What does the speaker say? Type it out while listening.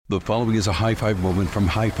The following is a high five moment from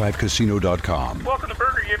highfivecasino.com. Welcome to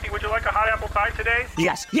Burger Yippee. Would you like a hot apple pie today?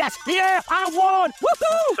 Yes, yeah, I won!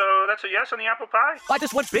 Woohoo! So that's a yes on the apple pie? I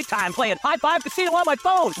just went big time playing High Five Casino on my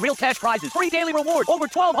phone. Real cash prizes, free daily rewards, over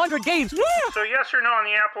 1,200 games. Yeah! So yes or no on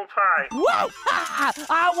the apple pie? Whoa!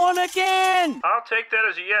 I won again! I'll take that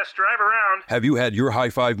as a yes. Drive around. Have you had your high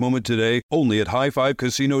five moment today? Only at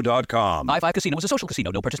highfivecasino.com. High Five Casino is a social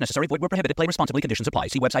casino. No purchase necessary. Void where prohibited. Play responsibly. Conditions apply.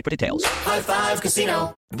 See website for details. High Five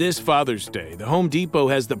Casino. This Father's Day, the Home Depot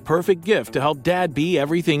has the perfect gift to help Dad be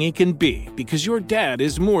everything he can be, because your dad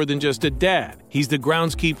is more than just a dad. He's the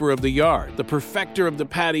groundskeeper of the yard, the perfecter of the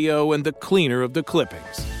patio, and the cleaner of the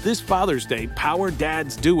clippings. This Father's Day, power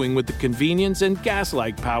Dad's doing with the convenience and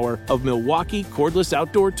gas-like power of Milwaukee cordless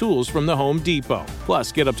outdoor tools from the Home Depot.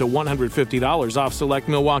 Plus, get up to $150 off select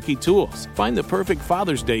Milwaukee tools. Find the perfect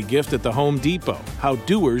Father's Day gift at the Home Depot. How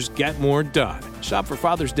doers get more done. Shop for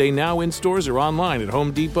Father's Day now in stores or online at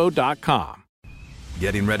homedepot.com.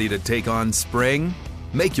 Getting ready to take on spring?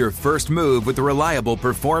 Make your first move with the reliable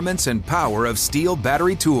performance and power of Steel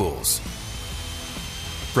battery tools.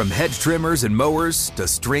 From hedge trimmers and mowers to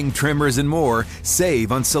string trimmers and more,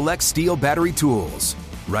 save on select Steel battery tools.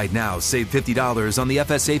 Right now, save $50 on the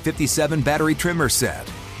FSA 57 battery trimmer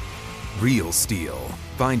set. Real Steel.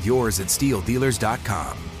 Find yours at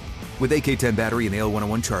steeldealers.com. With AK-10 battery and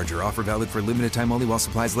AL101 charger, offer valid for limited time only while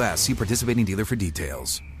supplies last. See participating dealer for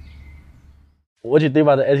details. What do you think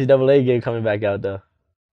about the NCAA game coming back out, though?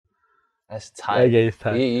 That's tight. That game's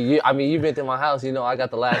tight. I mean, you've been to my house. You know, I got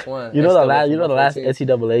the last one. You know the last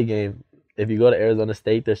NCAA game. If you go to Arizona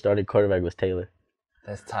State, their starting quarterback was Taylor.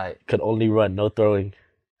 That's tight. Could only run, no throwing.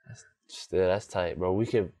 That's tight, bro. We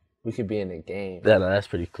could be in the game. Yeah, no, that's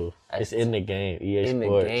pretty cool. It's in the game. EA in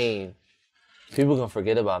Sports. The game. People gonna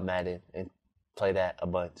forget about Madden and play that a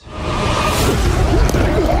bunch.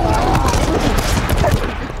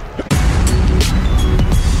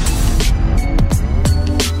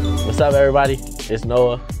 What's up, everybody? It's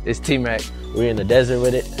Noah. It's T-Mac. We're in the desert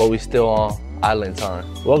with it, but we still on island time.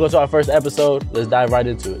 Welcome to our first episode. Let's dive right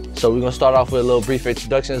into it. So we're gonna start off with a little brief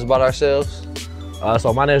introductions about ourselves.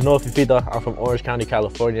 So my name is Noah Fifita. I'm from Orange County,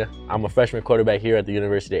 California. I'm a freshman quarterback here at the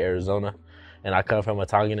University of Arizona, and I come from a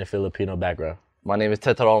Tongan and Filipino background. My name is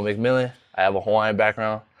Tetaro McMillan. I have a Hawaiian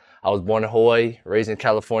background. I was born in Hawaii, raised in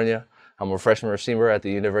California. I'm a freshman receiver at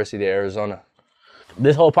the University of Arizona.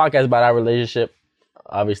 This whole podcast is about our relationship.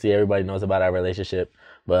 Obviously, everybody knows about our relationship,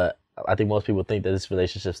 but I think most people think that this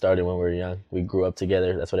relationship started when we were young. We grew up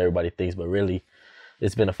together. That's what everybody thinks, but really,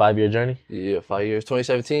 it's been a 5-year journey. Yeah, 5 years,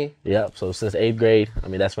 2017. Yeah, so since 8th grade, I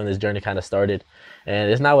mean, that's when this journey kind of started.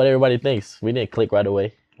 And it's not what everybody thinks. We didn't click right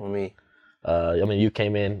away. With me. I mean, you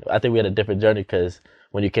came in. I think we had a different journey because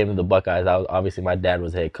when you came to the Buckeyes, obviously my dad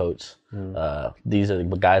was head coach. These are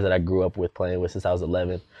the guys that I grew up with, playing with since I was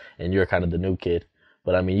 11, and you're kind of the new kid.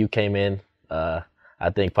 But I mean, you came in. I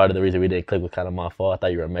think part of the reason we didn't click was kind of my fault. I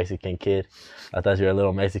thought you were a Mexican kid. I thought you were a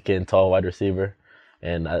little Mexican, tall wide receiver.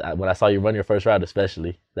 And when I saw you run your first route,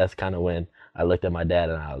 especially, that's kind of when I looked at my dad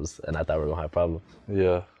and I thought we were gonna have problems.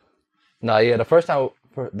 Yeah. The first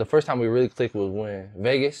time we really clicked was when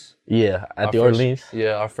Vegas. Yeah, at the Orleans.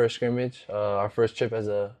 Yeah, our first scrimmage, our first trip as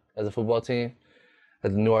a football team at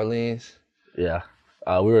the New Orleans. Yeah,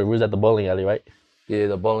 we was at the bowling alley, right? Yeah,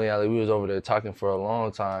 the bowling alley. We was over there talking for a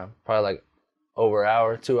long time, probably like over an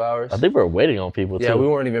hour, 2 hours. I think we were waiting on people too. Yeah, we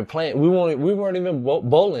weren't even playing. We weren't even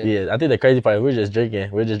bowling. Yeah, I think the crazy part is we were just drinking.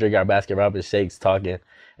 We were just drinking our Baskin Robbins shakes, talking.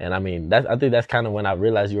 And I mean, I think that's kind of when I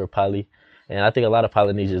realized you were poly. And I think a lot of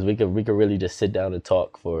Polynesians, we could really just sit down and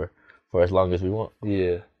talk for as long as we want.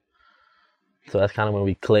 Yeah. So that's kind of when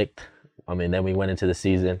we clicked. I mean, then we went into the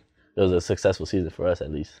season. It was a successful season for us, at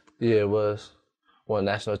least. Yeah, it was. Won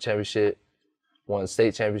national championship, won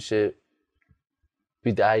state championship.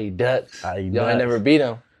 Beat the IE Ducks. Y'all ain't never beat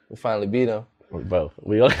them. We finally beat them. Bro,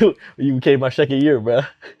 you came my second year, bro.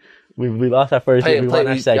 We lost our first year, we won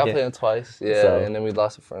our second. Y'all played them twice, yeah, and then we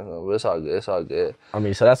lost the first one. But it's all good, it's all good. I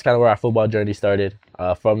mean, so that's kind of where our football journey started.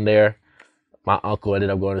 From there, my uncle ended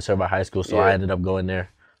up going to Servite High School, so I ended up going there.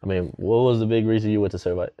 I mean, what was the big reason you went to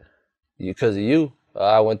Servite? Because of you.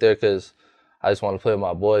 I went there because I just wanted to play with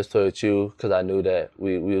my boys, play with you, because I knew that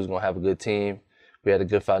we was going to have a good team. We had a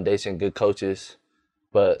good foundation, good coaches.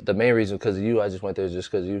 But the main reason because of you, I just went there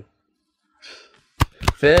just because of you.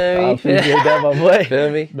 Feel me? I appreciate that, my boy.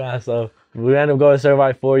 Feel me? Nah, so we ended up going to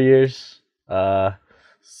Servite 4 years.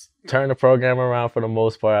 Turned the program around for the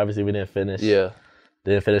most part. Obviously, we didn't finish. Yeah.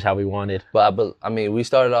 Didn't finish how we wanted. But I mean, we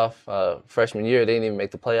started off freshman year. They didn't even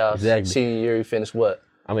make the playoffs. Exactly. Senior year, we finished what?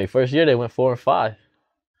 I mean, first year they went 4-5.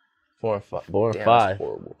 4-5. 4-5. Damn, that's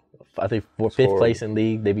horrible. I think fifth place in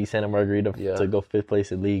league. They beat Santa Margarita to go 5th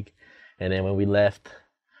place in league. And then when we left,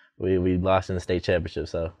 we lost in the state championship.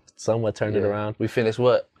 So somewhat turned it around. We finished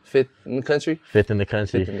what? 5th in the country? 5th in the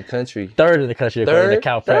country. 5th in the country. 3rd in the country according to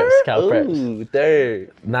Cal Preps. Cal Preps. Ooh, 3rd.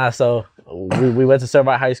 Nah, so we went to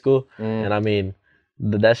Servite High School, and I mean,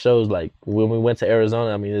 that shows like when we went to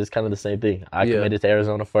Arizona, I mean, it's kind of the same thing. I committed to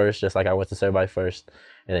Arizona first, just like I went to Servite first,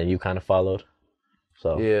 and then you kind of followed.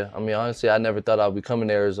 So yeah, I mean, honestly, I never thought I'd be coming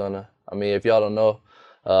to Arizona. I mean, if y'all don't know,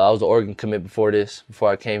 I was an Oregon commit before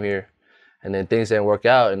I came here, and then things didn't work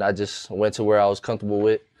out, and I just went to where I was comfortable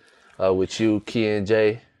with you, Key and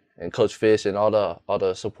Jay, and Coach Fish, and all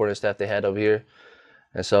the supporting staff they had over here.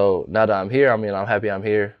 And so now that I'm here, I mean, I'm happy I'm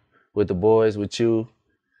here with the boys, with you,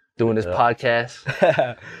 doing this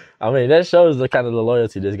podcast. I mean, that shows the kind of the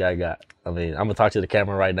loyalty this guy got. I mean, I'm gonna talk to the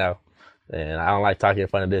camera right now, and I don't like talking in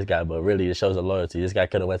front of this guy, but really it shows the loyalty. This guy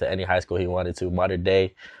could have went to any high school he wanted to. Modern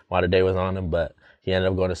Day was on him, but he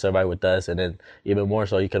ended up going to Servite with us, and then even more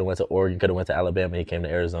so, he could have went to Oregon, could have went to Alabama, he came to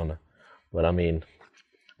Arizona. But I mean,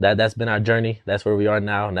 that's been our journey. That's where we are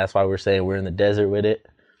now, and that's why we're saying we're in the desert with it.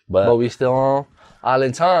 But we still on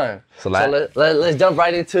island time. So let's jump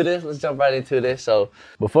right into this. So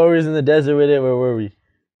before we was in the desert with it, where were we?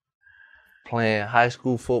 Playing high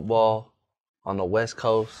school football on the West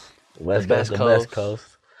Coast. West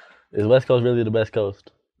Coast. Is West Coast really the best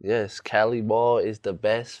coast? Yes, Cali ball is the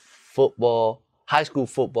best football, high school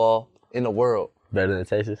football in the world. Better than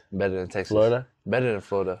Texas? Better than Texas. Florida? Better than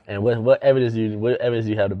Florida. And what evidence do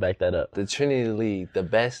you have to back that up? The Trinity League, the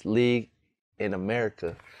best league in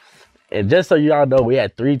America. And just so you all know, we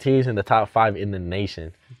had 3 teams in the top 5 in the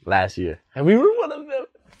nation last year. And we were one of them.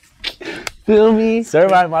 Feel me?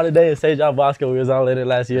 Servite, Modern Day, and St. John Bosco, we was all in it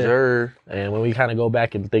last year. Sure. And when we kind of go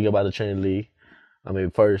back and think about the Trinity League, I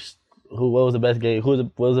mean, first, what was the best game?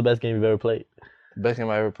 What was the best game you've ever played? The best game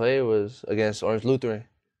I ever played was against Orange Lutheran.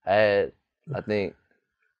 I had, I think,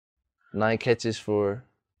 9 catches for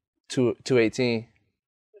 218.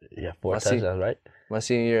 Yeah, 4 touchdowns, right? My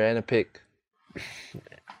senior year and a pick.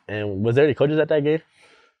 And was there any coaches at that game?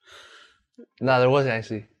 No, there wasn't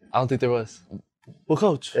actually. I don't think there was. What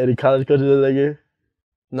coach? Any college coaches at that game?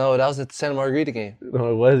 No, that was at the Santa Margarita game.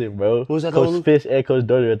 No, it wasn't, bro. Who was at Coach Fish and Coach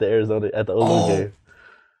Doty at the Olu game.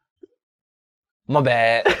 My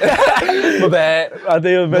bad. My bad. I think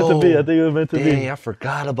it was meant to be. Dang, I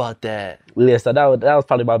forgot about that. Yeah, so that was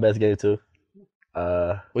probably my best game too.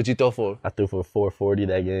 What'd you throw for? I threw for 440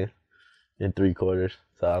 that game in 3 quarters.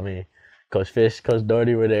 So I mean, Coach Fish, Coach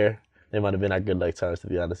Doty were there. They might have been our good luck times, to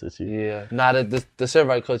be honest with you. Yeah. Nah, the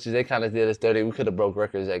Servite coaches, they kind of did us dirty. We could have broke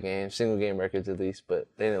records that game, single game records at least, but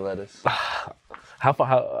they didn't let us. How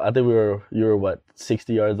far? I think you were what,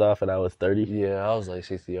 60 yards off, and I was 30. Yeah, I was like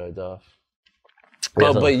 60 yards off.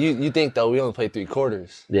 Yeah, but you think though we only played 3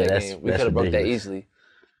 quarters? Yeah, we could have broke that easily.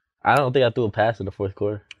 I don't think I threw a pass in the 4th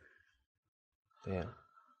quarter. Yeah.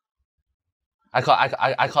 I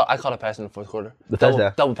caught a pass in the 4th quarter.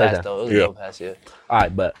 Double pass though. It was a double pass, yeah. All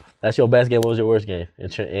right, but that's your best game. What was your worst game?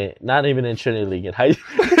 Not even in Trinity League, in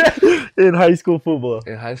high school football.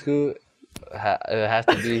 In high school, it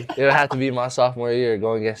would have to be my sophomore year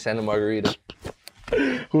going against Santa Margarita.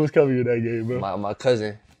 Who was covering you that game, bro? My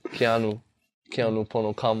cousin, Keanu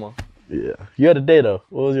Ponokama. Yeah. You had a day though.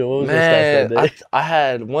 What was your stats that day? I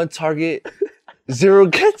had 1 target. 0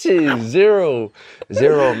 catches, 0,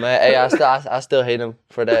 man. Hey, I still hate him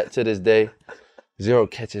for that to this day. 0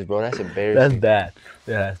 catches, bro. That's embarrassing. That's bad.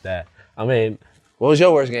 Yeah, that's bad. I mean, what was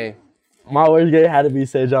your worst game? My worst game had to be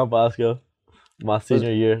St. John Bosco, my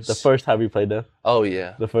senior year. The first time we played them. Oh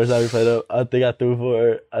yeah. The first time we played them, I think I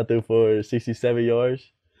threw for 67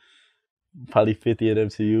 yards, probably 50 at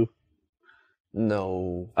MCU.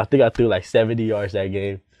 No. I think I threw like 70 yards that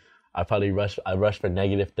game. I rushed for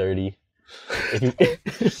negative 30. If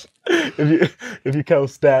you count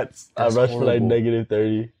stats, I rushed for like negative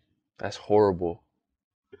 30. That's horrible.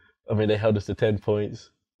 I mean, they held us to 10 points.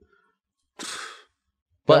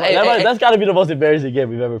 But that's got to be the most embarrassing game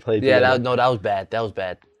we've ever played. Yeah, that was bad. That was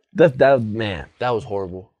bad. Man. That was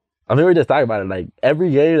horrible. I mean, we were just talking about it. Like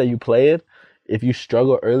every game that you play in, if you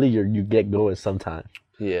struggle early, you get going sometime.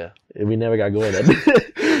 Yeah. And we never got going.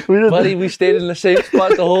 Buddy, we stayed in the same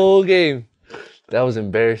spot the whole game. That was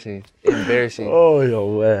embarrassing. Oh,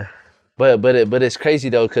 yo, man. But it's crazy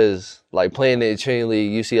though, cause like playing in the Trinity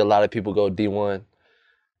League, you see a lot of people go D1,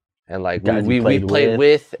 and like we played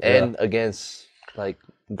with and against like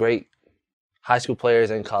great high school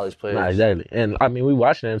players and college players. Nah, exactly. And I mean, we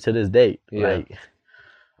watching them to this day. Yeah. Like,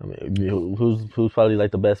 I mean, who's probably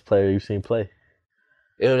like the best player you've seen play?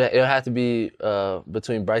 It'll have to be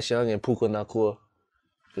between Bryce Young and Puka Nacua,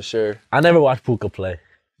 for sure. I never watched Puka play.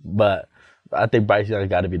 But I think Bryce Young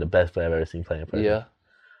got to be the best player I've ever seen play in person. Yeah.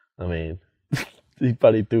 I mean, he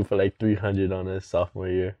probably threw for like 300 on his sophomore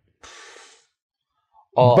year.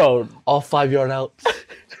 All 5-yard outs.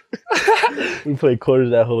 We played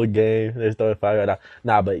quarters that whole game. They started 5-yard out.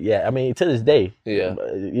 Nah, but yeah, I mean, to this day, Yeah.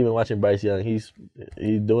 Even watching Bryce Young, he's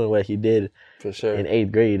doing what he did For sure. in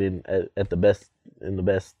 8th grade and at the best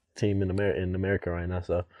team in America right now.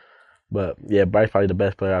 So, but yeah, Bryce probably the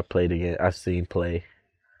best player I've seen play.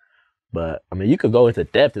 But I mean, you could go into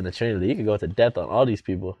depth in the Trinity. You could go into depth on all these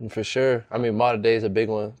people. For sure. I mean, modern day is a big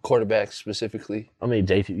one. Quarterbacks specifically. I mean,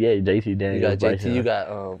 JT Daniels. You got Bryce JT. Young. You got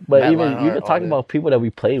But Matt even Leinart, you've been talking all about people that we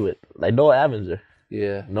play with, like Noah Avenger.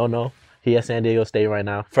 Yeah. No. He at San Diego State right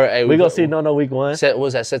now. Hey, we gonna see No week 1.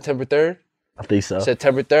 Was that September 3rd? I think so.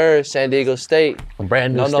 September 3rd, San Diego State. A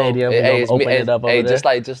brand new stadium. Hey, We're gonna open it up over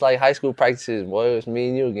there. Just like high school practices, boy. It's me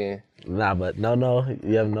and you again. Nah, but no.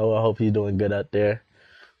 You have Noah. I hope he's doing good out there.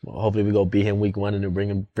 Hopefully we go beat him week 1 and then bring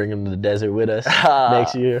him to the desert with us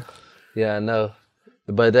next year. Yeah, I know.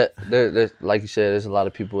 But there, like you said, there's a lot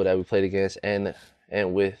of people that we played against and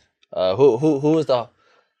with. Who was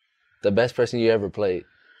the best person you ever played?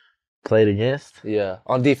 Played against? Yeah,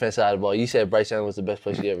 on defense side of the ball. You said Bryce Young was the best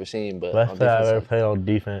player you ever seen, but best on player defense I've ever played on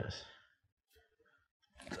defense.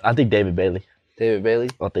 I think David Bailey. David Bailey?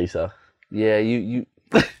 I think so. Yeah, you.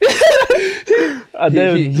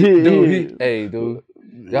 Hey, dude.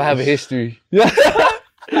 Y'all have a history. We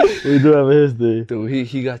do have a history. Dude,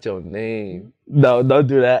 he got your name. No, don't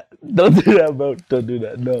do that. Don't do that, bro. Don't do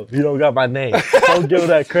that. No, you don't got my name. Don't give him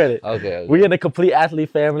that credit. Okay. We in a complete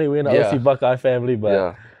athlete family. We in the OC Buckeye family,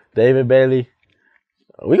 but David Bailey,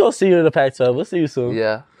 we gonna see you in the Pac-12. We'll see you soon.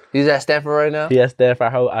 Yeah. He's at Stanford right now? He at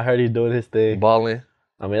Stanford. I heard he's doing his thing. Balling.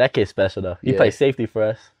 I mean, that kid's special, though. He played safety for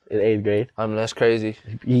us in 8th grade. I mean, that's crazy.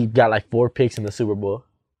 He got like 4 picks in the Super Bowl.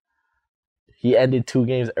 He ended 2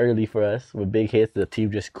 games early for us with big hits. The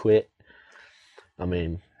team just quit. I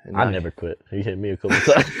mean, I never quit. He hit me a couple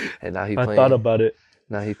times. And now I thought about it.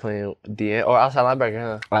 Now he playing DN or outside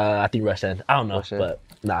linebacker, huh? I think rush end. I don't know, but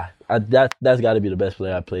nah. That's got to be the best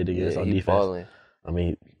player I played against on defense. Balling. I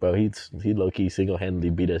mean, bro, he low key single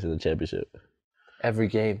handedly beat us in the championship. Every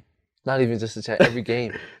game, not even just every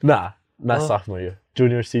game. Not sophomore year,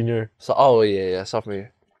 junior, senior. So yeah, sophomore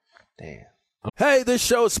year. Damn. Hey, this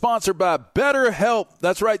show is sponsored by BetterHelp.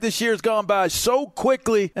 That's right, this year's gone by so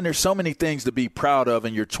quickly, and there's so many things to be proud of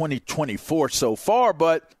in your 2024 so far,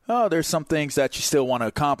 but there's some things that you still want to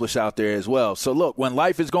accomplish out there as well. So look, when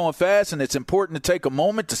life is going fast and it's important to take a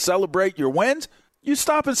moment to celebrate your wins, you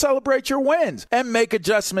stop and celebrate your wins and make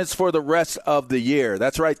adjustments for the rest of the year.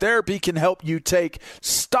 That's right. Therapy can help you take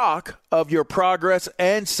stock of your progress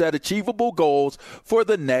and set achievable goals for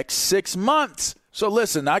the next 6 months. So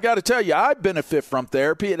listen, I got to tell you, I benefit from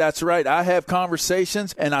therapy. That's right. I have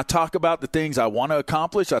conversations and I talk about the things I want to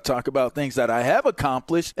accomplish. I talk about things that I have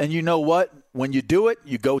accomplished. And you know what? When you do it,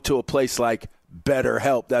 you go to a place like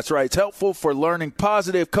BetterHelp. That's right. It's helpful for learning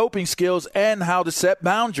positive coping skills and how to set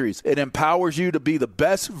boundaries. It empowers you to be the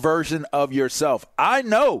best version of yourself. I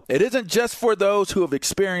know it isn't just for those who have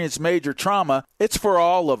experienced major trauma. It's for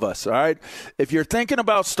all of us, all right? If you're thinking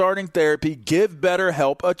about starting therapy, give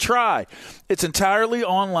BetterHelp a try. It's entirely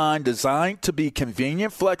online, designed to be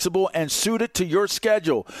convenient, flexible, and suited to your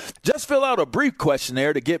schedule. Just fill out a brief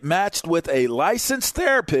questionnaire to get matched with a licensed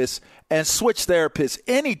therapist and switch therapists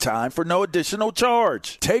anytime for no additional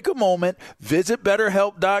charge. Take a moment, visit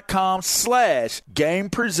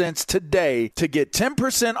BetterHelp.com/GamePresents today to get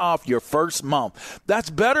 10% off your first month. That's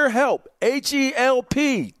BetterHelp,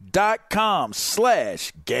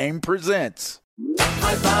 HELP.com/GamePresents.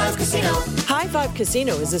 High Five Casino. High Five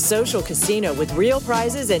Casino is a social casino with real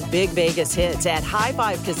prizes and big Vegas hits at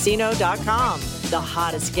highfivecasino.com. The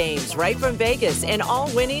hottest games right from Vegas, and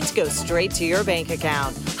all winnings go straight to your bank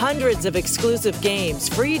account. Hundreds of exclusive games,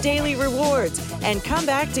 free daily rewards, and come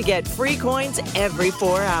back to get free coins every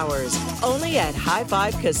 4 hours. Only at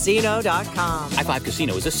highfivecasino.com. High Five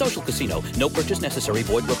Casino is a social casino. No purchase necessary.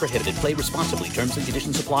 Void where prohibited. Play responsibly. Terms and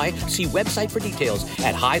conditions apply. See website for details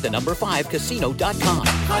at high5casino.com.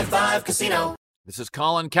 High Five Casino. This is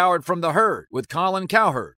Colin Cowherd from The Herd with Colin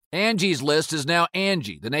Cowherd. Angie's List is now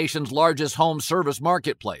Angie, the nation's largest home service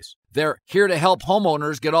marketplace. They're here to help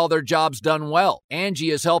homeowners get all their jobs done well. Angie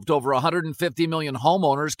has helped over 150 million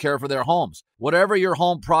homeowners care for their homes. Whatever your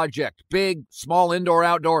home project, big, small, indoor,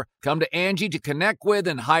 outdoor, come to Angie to connect with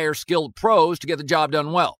and hire skilled pros to get the job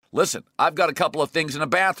done well. Listen, I've got a couple of things in a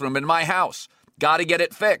bathroom in my house. Got to get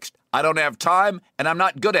it fixed. I don't have time, and I'm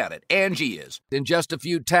not good at it. Angie is. In just a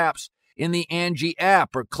few taps, in the Angie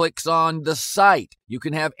app or clicks on the site. You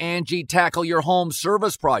can have Angie tackle your home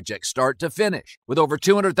service project start to finish. With over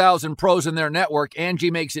 200,000 pros in their network,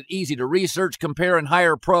 Angie makes it easy to research, compare, and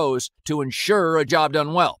hire pros to ensure a job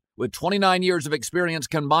done well. With 29 years of experience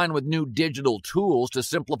combined with new digital tools to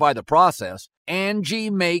simplify the process, Angie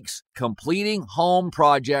makes completing home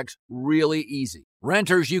projects really easy.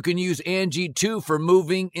 Renters, you can use Angie too for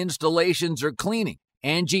moving, installations, or cleaning.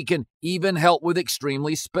 Angie can even help with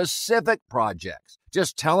extremely specific projects.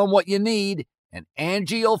 Just tell them what you need, and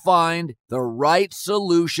Angie will find the right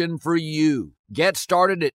solution for you. Get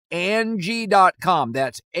started at Angie.com.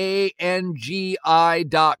 That's ANGI.com,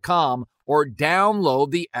 or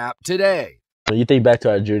download the app today. When you think back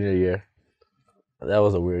to our junior year, that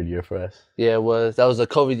was a weird year for us. Yeah, it was. That was a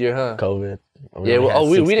COVID year, huh? COVID. Yeah.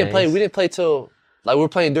 We didn't play. We didn't play till like we're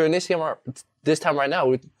playing during this game. This time right now,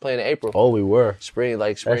 we're playing in April. Oh, we were. Spring.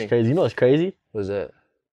 That's crazy. You know what's crazy? What's that?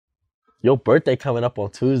 Your birthday coming up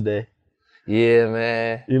on Tuesday. Yeah,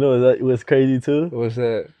 man. You know that was crazy too? What's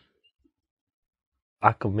that?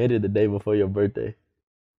 I committed the day before your birthday.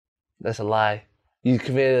 That's a lie. You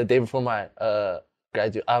committed the day before my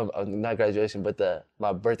not graduation, but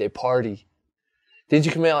my birthday party. Did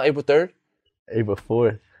you commit on April 3rd? April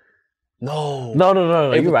 4th. No.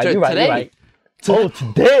 No. You're right. Oh,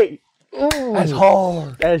 today. Ooh, that's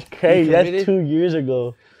hard. That's crazy. That's 2 years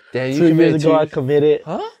ago. Damn, 2 years ago I committed.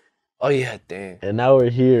 Huh? Oh, yeah, damn. And now we're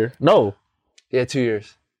here. No. Yeah, 2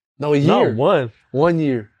 years. No, a year. No, one. 1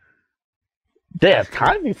 year. Damn,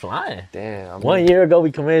 time be flying. Damn. 1 year ago,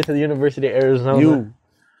 we committed to the University of Arizona.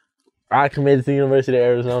 I committed to the University of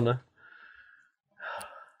Arizona.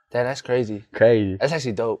 Damn, that's crazy. Crazy. That's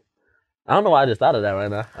actually dope. I don't know why I just thought of that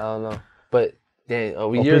right now. I don't know. But, damn,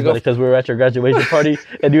 a year ago. Because we were at your graduation party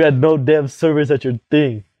and you had no damn service at your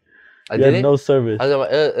thing. You had no service.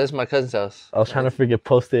 That's my cousin's house. I was trying to freaking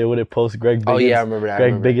post it. Would it post Greg Biggins? Oh, yeah, I remember that.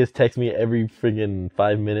 Greg Biggins text me every freaking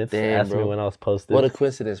 5 minutes. Damn, asked me when I was posted. What a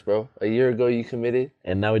coincidence, bro. A year ago you committed.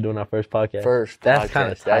 And now we're doing our first podcast. That's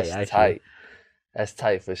kind of tight, That's tight. That's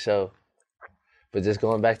tight for sure. But just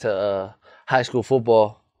going back to high school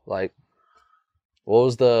football, like, what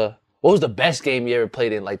was the best game you ever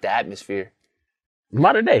played in, like the atmosphere?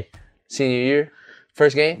 Modern day. Senior year?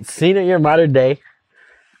 First game? Senior year, modern day.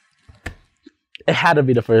 It had to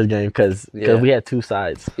be the first game because we had two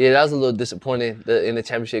sides. Yeah, that was a little disappointing in the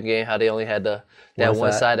championship game, how they only had that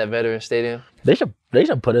one side at Veterans Stadium. They should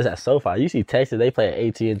put us at SoFi. You see Texas, they play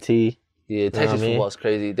at AT&T. Yeah, Texas football is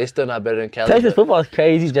crazy. They still not better than Cali. Texas football is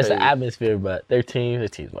crazy, just the atmosphere, but their team's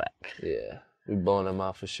whack. Yeah, we blowing them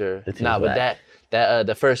out for sure. But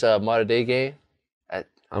the first modern day game.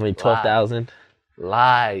 12,000.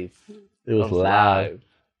 Live. It was loud.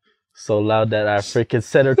 So loud that our freaking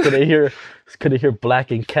center couldn't hear Black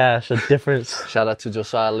and Cash, a difference. Shout out to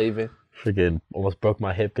Josiah leaving. Freaking almost broke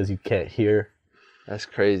my hip because you can't hear. That's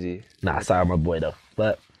crazy. Nah, sorry, my boy though.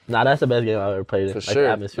 But that's the best game I've ever played in. For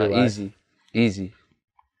sure. Easy.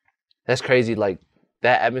 That's crazy. Like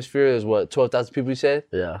that atmosphere is what, 12,000 people you said?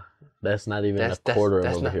 Yeah. That's not even a quarter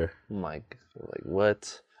of over here. Oh my God. Like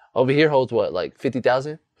what? Over here holds what, like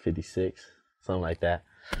 50,000? 56, something like that.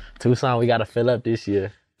 Tucson, we gotta fill up this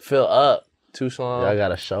year. Fill up. Tucson. Y'all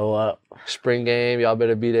gotta show up. Spring game, y'all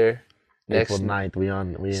better be there. April 9th, we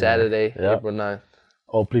on Saturday, April 9th.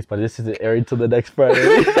 Oh, please, but this isn't airing till the next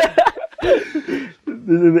Friday. This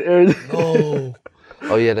isn't airing. No.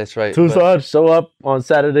 Oh, yeah, that's right. Tucson, show up on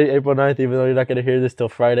Saturday, April 9th, even though you're not gonna hear this till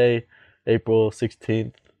Friday, April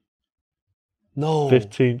 16th. No.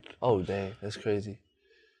 15th. Oh, dang, that's crazy.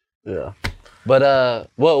 Yeah. But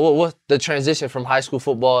what the transition from high school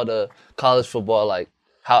football to college football, like,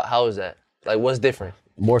 how is that? Like, what's different?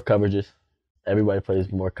 More coverages. Everybody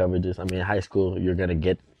plays more coverages. I mean, in high school, you're going to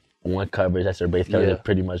get one coverage. That's their base coverage. They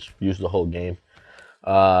pretty much use the whole game.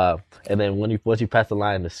 And then once you pass the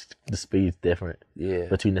line, the speed's different. Yeah.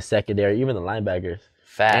 Between the secondary, even the linebackers.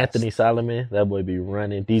 Fast. Anthony Solomon, that boy be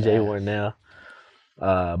running. DJ Warnell.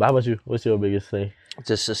 But how about you? What's your biggest thing?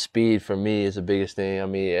 Just the speed for me is the biggest thing. I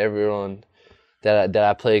mean, everyone that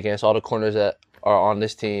I play against, all the corners that are on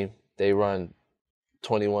this team, they run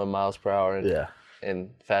 21 miles per hour and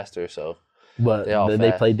faster. So, but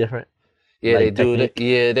they play different. Yeah, like they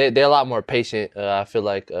do. They're a lot more patient. I feel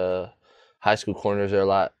like high school corners are a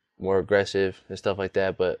lot more aggressive and stuff like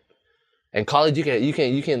that. But in college, you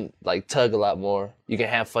can like tug a lot more. You can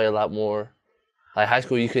hand fight a lot more. Like high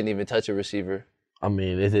school, you couldn't even touch a receiver. I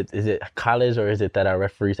mean, is it college or is it that our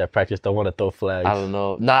referees at practice don't want to throw flags? I don't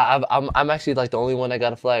know. Nah, I'm actually like the only one that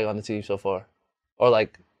got a flag on the team so far, or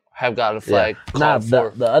like have gotten a flag. Nah,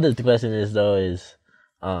 the other question is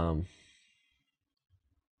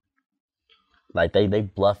Like they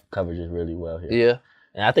bluff coverages really well here. Yeah.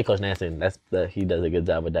 And I think Coach Nansen, he does a good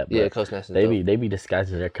job with that. Yeah, Coach Nansen. They be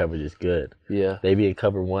disguising their coverages good. Yeah. They be in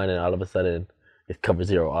cover 1 and all of a sudden it's cover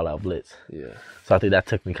 0 all out blitz. Yeah. So I think that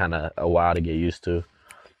took me kind of a while to get used to.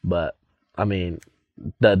 But I mean,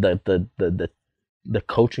 the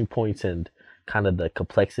coaching points and kind of the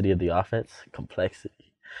complexity of the offense.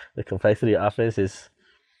 The complexity of offense is,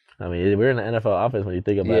 I mean, we're in the NFL offense when you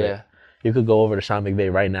think about it. You could go over to Sean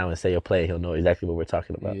McVay right now and say a play. He'll know exactly what we're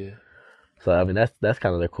talking about. Yeah. So I mean, that's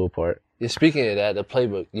kind of the cool part. Yeah. Speaking of that, the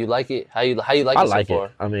playbook, you like it? How you like it so far?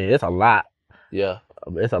 It. I mean, it's a lot. Yeah.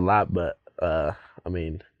 It's a lot, but I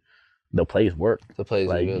mean, the plays work. The plays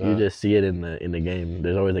like are good, you just see it in the game.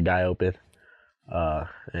 There's always a guy open,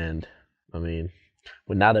 and I mean,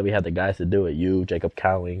 but now that we have the guys to do it, you, Jacob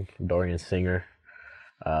Cowling, Dorian Singer,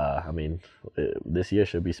 I mean, this year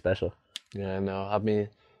should be special. Yeah, I know. I mean,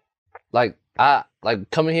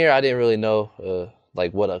 coming here, I didn't really know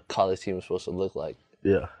like what a college team was supposed to look like.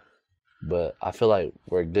 Yeah. But I feel like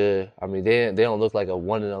we're good. I mean, they don't look like a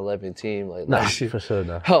 1-11 team. Nah, for sure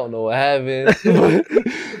not. I don't know what happened. It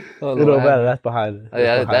don't matter. That's behind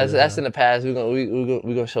it. That's in the past. We're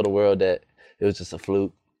gonna show the world that it was just a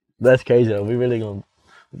fluke. That's crazy though. We really gonna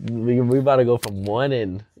we about to go from 1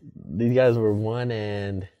 and these guys were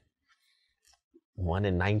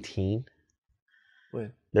 1-19.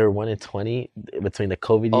 When? They were 1-20 between the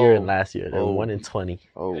COVID year and last year. They were 1-20.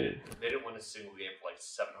 Oh. They didn't win a single game for like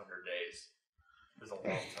 700 days. It was a long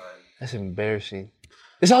time. That's embarrassing.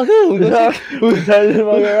 It's all good.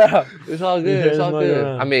 It's all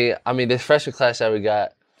good. I mean, this freshman class that we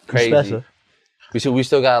got, crazy. We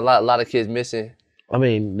still got a lot of kids missing. I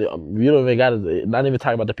mean, you don't even got to, not even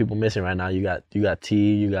talking about the people missing right now. You got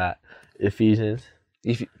T, you got Ephesians.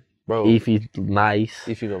 Bro. Ify nice.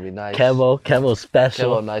 Ify gonna be nice. Kevo's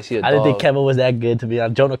special. Kevo nice. I didn't think Kevo was that good, to be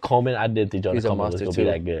honest. Jonah Coleman, I didn't think Jonah Coleman was gonna be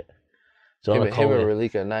that good. Him and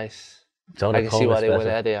Relika nice. Jonah Coleman I can see why they went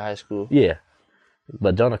that day in high school. Yeah.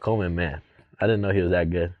 But Jonah Coleman, man, I didn't know he was that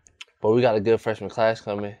good. But we got a good freshman class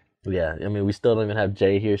coming. Yeah, I mean, we still don't even have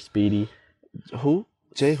Jay here, Speedy. Who?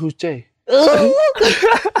 Jay? Who's Jay?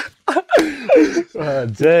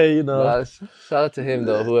 Jay, you know. Nah, shout out to him,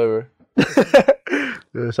 though, whoever.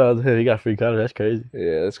 Shout out to him. He got free color. That's crazy.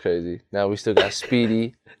 Yeah, that's crazy. Now we still got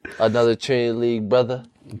Speedy, another Trinity League brother.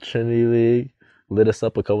 Trinity League. Lit us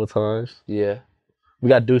up a couple times. Yeah. We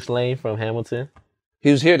got Deuce Lane from Hamilton.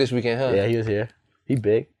 He was here this weekend, huh? Yeah, he was here. He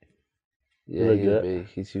big. Yeah, he's big.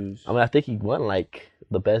 He's huge. I mean, I think he won like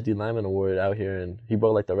the best D lineman award out here, and he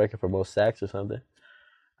broke like the record for most sacks or something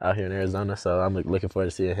out here in Arizona. So I'm looking forward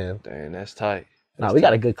to seeing him. Dang, that's tight. We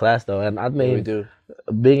got a good class though, and I mean, yeah, we do.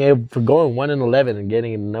 Being able for going 1-11 and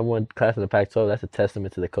getting the number 1 class in the Pac-12, that's a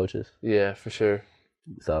testament to the coaches. Yeah, for sure.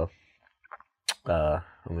 So, I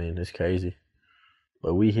mean, it's crazy,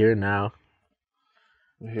 but we here now.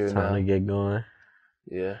 We're here Time now. to get going.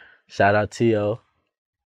 Yeah. Shout out T.O.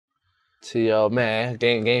 T.O. man,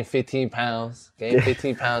 gained 15 pounds. Gained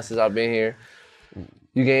 15 pounds since I've been here.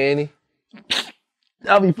 You gain any?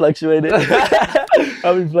 I'll be fluctuating.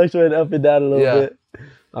 I'll be fluctuating up and down a little bit.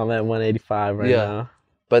 I'm at 185 right now.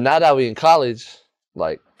 But now that we in college,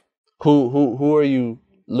 like, who are you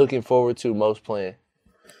looking forward to most playing?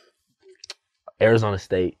 Arizona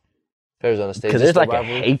State. Arizona State. Because there's like a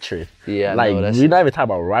hatred. Yeah, like we're not even talking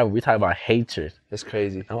about rivalry. We talking about hatred. That's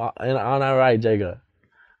crazy. And on that right, Jacob.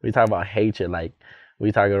 We talking about hatred. Like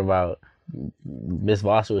we talking about. Miss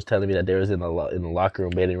Vosser was telling me that they was in the locker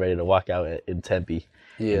room getting ready to walk out in Tempe.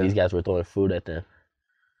 Yeah. And these guys were throwing food at them.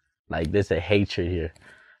 Like there's a hatred here.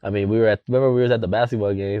 I mean, remember we was at the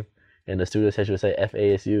basketball game and the student section would say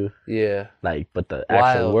FASU. Yeah. Like, but the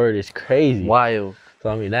actual word is crazy. Wild. So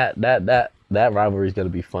I mean that rivalry is gonna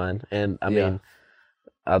be fun. And I mean,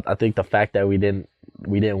 I think the fact that we didn't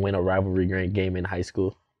win a rivalry game in high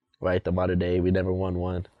school, right? The modern day, we never won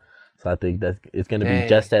one. So I think that it's gonna be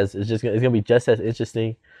just as it's gonna be just as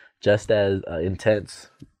interesting, just as intense.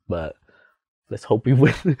 But let's hope we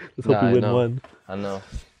win. Let's hope we win one. I know.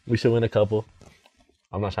 We should win a couple.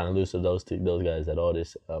 I'm not trying to lose to those guys at all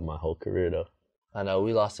my whole career though. I know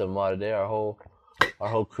we lost to Modern Day our whole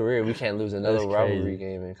career. We can't lose another rivalry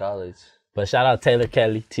game in college. But shout out Taylor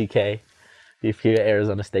Kelly, TK. He's here,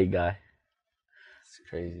 Arizona State guy. It's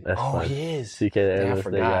crazy. That's fun. He is. TK, Arizona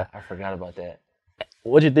State guy. I forgot about that.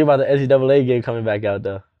 What you think about the NCAA game coming back out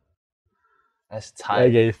though? That's tight. That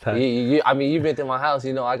game's tight. I mean, you've been to my house.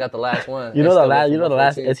 You know, I got the last one. You know the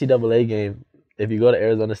last NCAA game. If you go to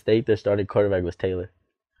Arizona State, their starting quarterback was Taylor.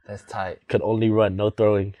 That's tight. Could only run, no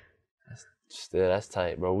throwing. That's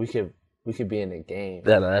tight, bro. We could be in the game.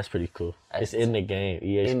 Yeah, no, that's pretty cool. It's in the game.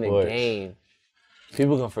 EA in Sports. The game.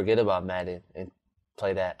 People gonna forget about Madden and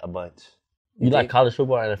play that a bunch. You like college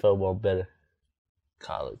football or NFL football better?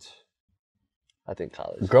 College. I think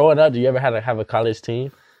college. Growing up, do you ever have a college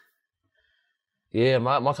team? Yeah,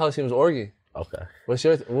 my college team was Oregon. Okay. What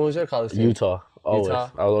was your college team? Utah. Always. Utah?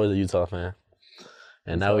 I was always a Utah fan.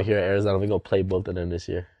 And now we're here at Arizona. We're going to play both of them this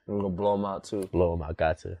year. We're going to blow them out, too. Blow them out.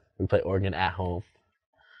 Got to. We play Oregon at home.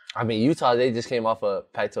 I mean, Utah, they just came off a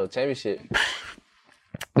Pac-12 championship.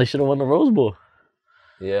 They should have won the Rose Bowl.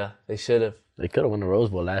 Yeah, they should have. They could have won the Rose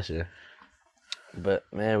Bowl last year. But,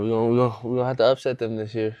 man, we're gonna have to upset them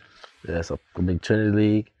this year. Yeah, so the Big Trinity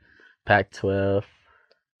League, Pac-12.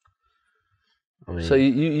 I mean, So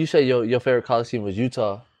you say your favorite college team was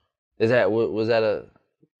Utah. Was that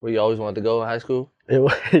where you always wanted to go in high school? it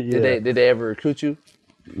was, yeah. Did they ever recruit you?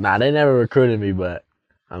 Nah, they never recruited me, but,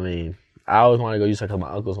 I mean, I always wanted to go Utah because my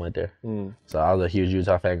uncles went there. So I was a huge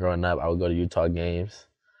Utah fan growing up. I would go to Utah games.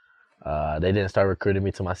 They didn't start recruiting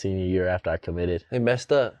me till my senior year after I committed. They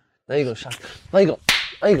messed up. Now you gonna shock them. Now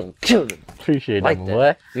you gonna kill them. Appreciate Like that,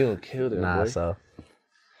 that. boy. You gonna kill them, Nah, boy. so,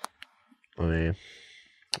 I mean,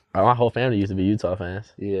 my whole family used to be Utah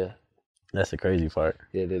fans. Yeah. That's the crazy part.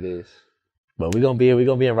 Yeah, it is. But we're gonna be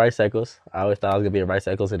in Rice Eccles. I always thought I was gonna be in Rice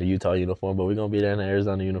Eccles in a Utah uniform, but we're gonna be there in the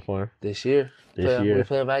Arizona uniform. This year? We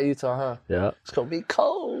playing at Utah, huh? Yeah. It's gonna be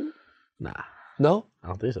cold. Nah. No? I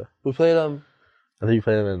don't think so. We played I think you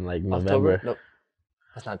played them in like November. October? No.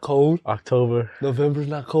 That's not cold. October. November's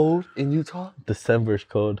not cold in Utah? December's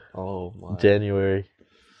cold. Oh my. January.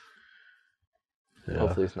 Yeah.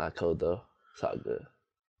 Hopefully it's not cold though. It's all good.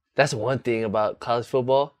 That's one thing about college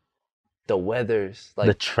football. The weather's like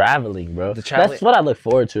the traveling, bro. The traveling. That's what I look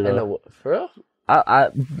forward to, though. I know, for real?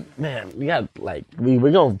 Man, we got like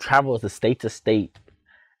we're gonna travel to state.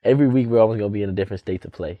 Every week we're always gonna be in a different state to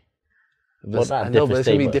play. I know, but it's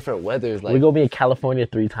gonna be different weathers. Like we're gonna be in California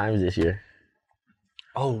 3 times this year.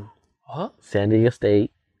 Oh, huh? San Diego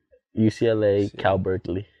State, UCLA, Cal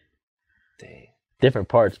Berkeley. Dang. Different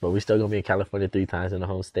parts, but we're still gonna be in California 3 times in the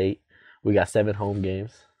home state. We got 7 home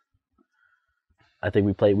games. I think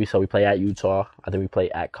we play at Utah. I think we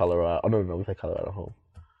play at Colorado. Oh no, we play Colorado home.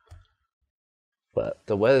 But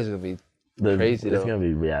the weather's gonna be crazy. It's gonna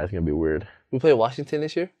be weird. We play Washington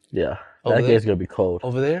this year. Yeah, that game's gonna be cold.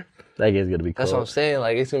 Over there. That game's gonna be cold. That's what I'm saying.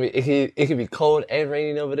 Like it's gonna be. It can be cold and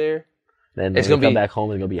raining over there. Then it's gonna come back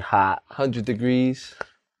home. It's gonna be hot. 100 degrees.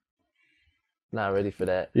 Not ready for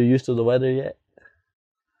that. You used to the weather yet?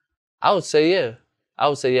 I would say yeah.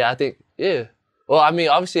 I think yeah. Well, I mean,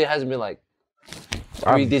 obviously it hasn't been like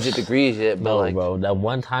 3-digit degrees yet, but no, like bro. That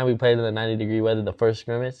one time we played in the 90-degree weather, the first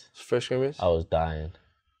scrimmage. I was dying.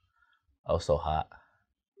 I was so hot.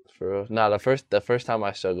 For real. Nah, the first time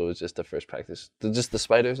I struggled was just the first practice. Just the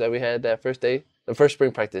spiders that we had that first day. The first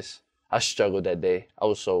spring practice. I struggled that day. I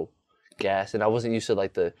was so gassed, and I wasn't used to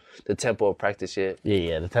like the tempo of practice yet.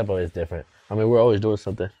 Yeah, the tempo is different. I mean, we're always doing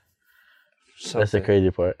something. That's the crazy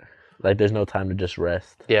part. Like, there's no time to just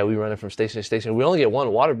rest. Yeah, we running from station to station. We only get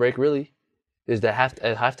one water break, really. Is that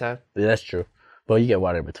at halftime? Yeah, that's true. But you get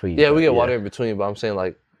water in between. Yeah, we get water in between, but I'm saying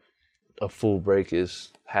like a full break is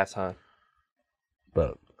halftime.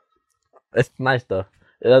 But it's nice though.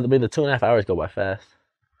 I mean, the 2.5 hours go by fast.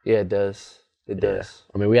 Yeah, it does. It does.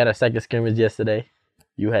 I mean, we had a second scrimmage yesterday.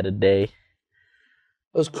 You had a day. It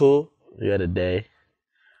was cool. You had a day.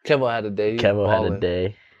 Kevo had a day. Kevo had a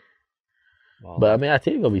day. But I mean, our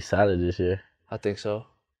team gonna be solid this year. I think so.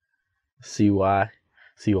 CY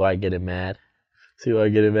getting mad. CY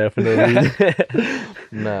getting mad for no reason.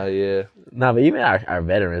 Nah, but even our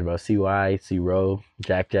veterans, bro. CY, C-Row,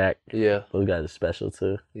 Jack. Yeah. Those guys are special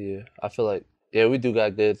too. Yeah. I feel like, we do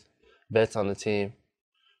got good vets on the team.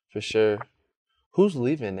 For sure. Who's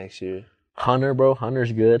leaving next year? Hunter, bro.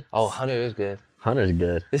 Hunter's good. Oh, Hunter is good. Hunter's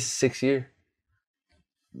good. This is 6th year.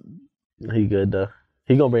 He good though.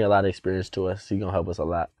 He gonna bring a lot of experience to us. He gonna help us a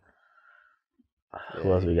lot.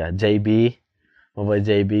 Who else we got? JB. My boy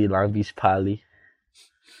JB, Long Beach Poly.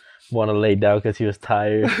 Want to lay down because he was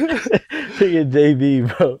tired. Picking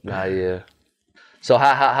JB, bro. Nah, yeah. So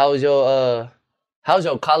how's your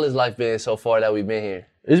college life been so far that we've been here?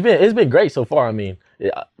 It's been great so far. I mean,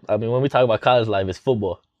 when we talk about college life, it's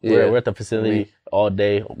football. Yeah. We're at the facility all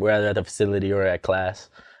day. We're either at the facility or at class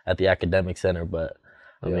at the academic center. But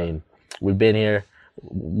I mean, we've been here.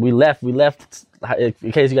 We left.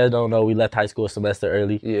 In case you guys don't know, we left high school a semester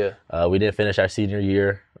early. Yeah. We didn't finish our senior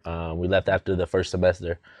year. We left after the first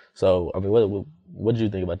semester. So I mean, what did you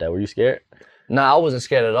think about that? Were you scared? Nah, I wasn't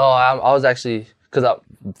scared at all. I was actually, because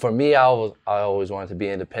for me, I always wanted to be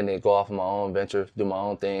independent, go off on my own venture, do my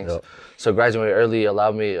own things. Yep. So graduating early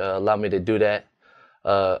allowed me to do that.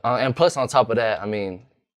 And plus, on top of that, I mean,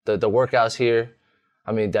 the workouts here,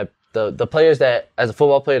 I mean, that the players that, as a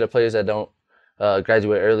football player, the players that don't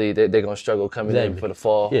graduate early, they're going to struggle coming in for the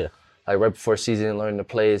fall. Yeah. Like right before season, learning the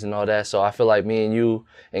plays and all that. So I feel like me and you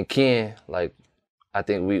and Ken, like, I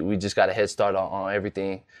think we just got a head start on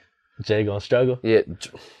everything. Jay gonna struggle? Yeah.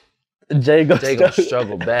 Jay gonna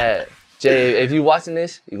struggle bad. Jay, if you watching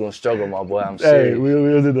this, you're gonna struggle, my boy. I'm serious. Hey, we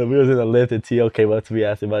was in the lift and T.O. came up to me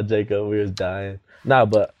asking about Jacob. We was dying. Nah,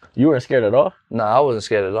 but you weren't scared at all? Nah, I wasn't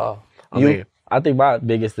scared at all. I think my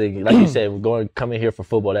biggest thing, like you said, coming here for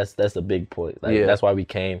football, that's a big point. Like, that's why we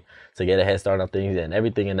came, to get a head start on things, and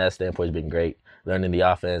everything in that standpoint has been great. Learning the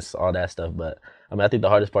offense, all that stuff. But I mean, I think the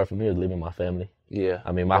hardest part for me was leaving my family. Yeah.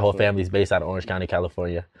 I mean, my whole family's based out of Orange County,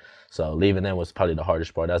 California. So leaving them was probably the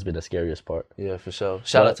hardest part. That's been the scariest part. Yeah, for sure.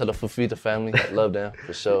 Shout out to the Fafita family. Love them,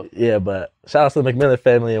 for sure. Yeah, but shout out to the McMillan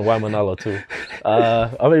family and Waimanalo too.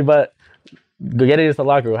 I mean, but getting into the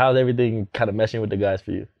locker room, how's everything kind of meshing with the guys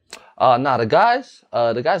for you? Nah, the guys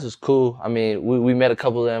was cool. I mean, we met a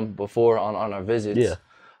couple of them before on our visits. Yeah.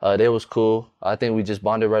 They was cool. I think we just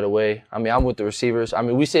bonded right away. I mean, I'm with the receivers. I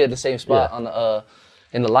mean, we sit at the same spot on the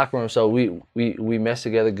in the locker room, so we mesh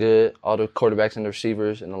together good. All the quarterbacks and the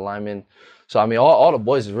receivers and the linemen. So I mean, all the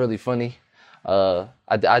boys is really funny. I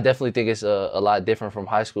definitely think it's a lot different from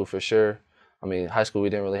high school for sure. I mean, high school we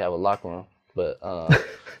didn't really have a locker room, but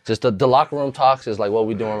just the locker room talks is like what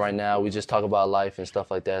we're doing right now. We just talk about life and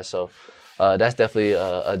stuff like that. So that's definitely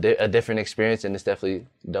a different experience, and it's definitely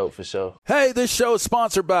dope for sure. Hey, this show is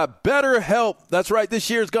sponsored by BetterHelp. That's right. This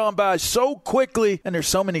year's gone by so quickly, and there's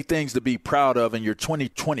so many things to be proud of in your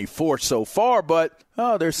 2024 so far, but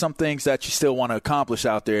there's some things that you still want to accomplish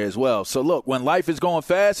out there as well. So look, when life is going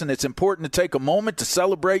fast and it's important to take a moment to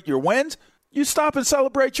celebrate your wins, you stop and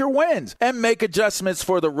celebrate your wins and make adjustments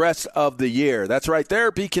for the rest of the year. That's right.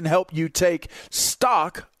 Therapy can help you take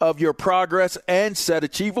stock of your progress and set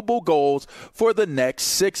achievable goals for the next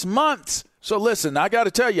 6 months. So listen, I got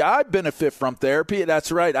to tell you, I benefit from therapy.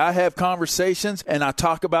 That's right. I have conversations and I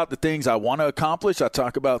talk about the things I want to accomplish. I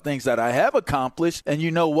talk about things that I have accomplished. And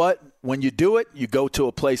you know what? When you do it, you go to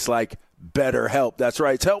a place like BetterHelp. That's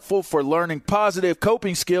right. It's helpful for learning positive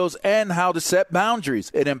coping skills and how to set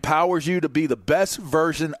boundaries. It empowers you to be the best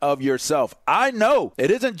version of yourself. I know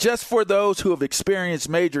it isn't just for those who have experienced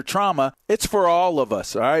major trauma. It's for all of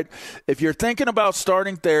us, all right? If you're thinking about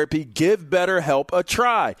starting therapy, give BetterHelp a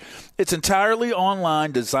try. It's entirely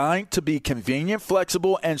online, designed to be convenient,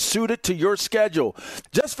 flexible, and suited to your schedule.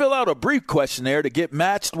 Just fill out a brief questionnaire to get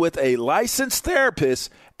matched with a licensed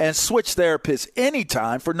therapist and switch therapists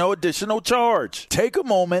anytime for no additional charge. Take a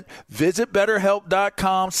moment, visit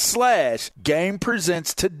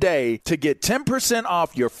BetterHelp.com/GamePresents today to get 10%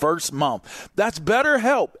 off your first month. That's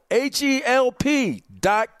BetterHelp,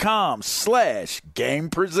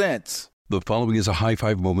 HELP.com/GamePresents. The following is a high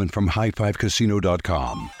five moment from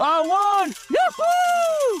highfivecasino.com. I won! Yahoo!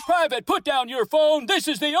 Private, put down your phone. This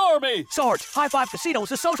is the Army. Sarge, High Five Casino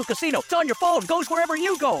is a social casino. It's on your phone. Goes wherever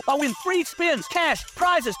you go. I win free spins, cash,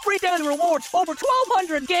 prizes, free daily rewards, over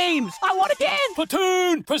 1,200 games. I won again.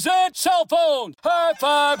 Platoon, present cell phone. High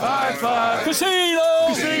Five. High Five. Casino.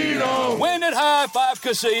 Casino. Win at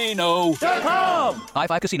highfivecasino.com. High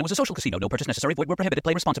Five Casino is a social casino. No purchase necessary. Void where prohibited.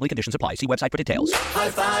 Play responsibly. Conditions apply. See website for details. High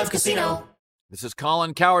Five Casino. This is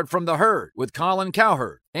Colin Cowherd from The Herd with Colin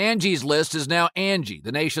Cowherd. Angie's List is now Angie,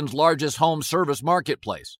 the nation's largest home service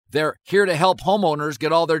marketplace. They're here to help homeowners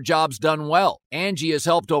get all their jobs done well. Angie has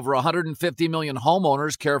helped over 150 million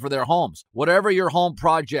homeowners care for their homes. Whatever your home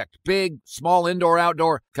project, big, small, indoor,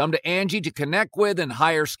 outdoor, come to Angie to connect with and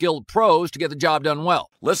hire skilled pros to get the job done well.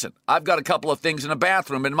 Listen, I've got a couple of things in a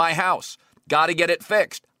bathroom in my house. Got to get it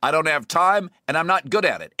fixed. I don't have time, and I'm not good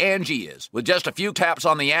at it. Angie is. With just a few taps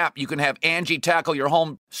on the app, you can have Angie tackle your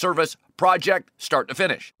home service project start to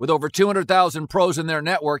finish. With over 200,000 pros in their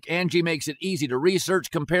network, Angie makes it easy to research,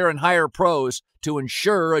 compare, and hire pros to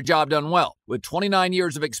ensure a job done well. With 29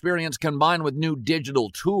 years of experience combined with new digital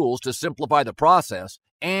tools to simplify the process,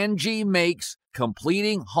 Angie makes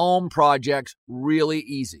completing home projects really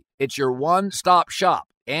easy. It's your one-stop shop.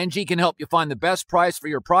 Angie can help you find the best price for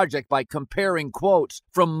your project by comparing quotes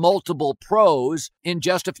from multiple pros in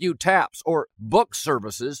just a few taps, or book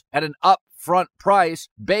services at an upfront price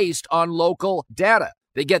based on local data.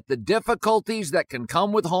 They get the difficulties that can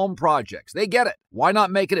come with home projects. They get it. Why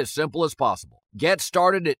not make it as simple as possible? Get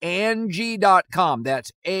started at Angie.com.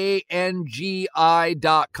 That's ANGI.com,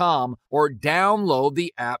 or download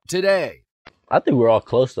the app today. I think we're all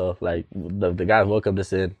close, though. Like, the guys welcomed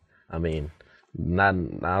us in. I mean, I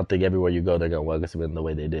don't think everywhere you go they're gonna welcome us in the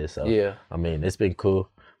way they did. So yeah, I mean, it's been cool.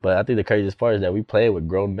 But I think the craziest part is that we play with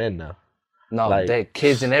grown men now. No, like, they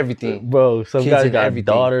kids and everything. Bro, some Kids guys and got everything.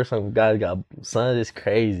 daughters, some guys got sons. It's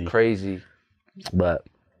crazy. Crazy. But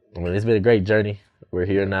I mean, it's been a great journey. We're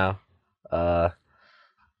here now. How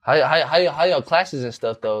your classes and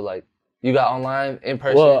stuff though? Like, you got online, in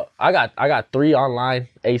person? Well, I got 3 online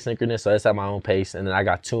asynchronous, so it's at my own pace, and then I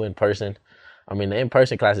got 2 in person. I mean, the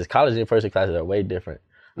in-person classes, college in-person classes are way different.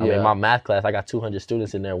 I mean, my math class, I got 200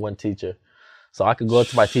 students in there, 1 teacher. So I could go up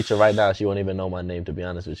to my teacher right now, she won't even know my name, to be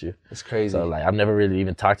honest with you. It's crazy. So like, I've never really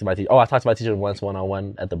even talked to my teacher. Oh, I talked to my teacher once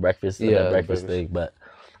one-on-one at the breakfast, thing. But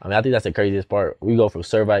I mean, I think that's the craziest part. We go from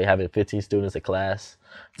Servite having 15 students a class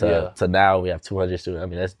to now we have 200 students. I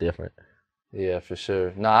mean, that's different. Yeah, for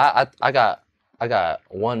sure. No, I got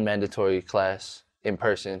 1 mandatory class in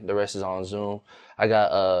person. The rest is on Zoom. I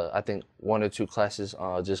got I think 1 or 2 classes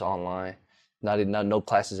just online. No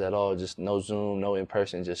classes at all. Just no Zoom, no in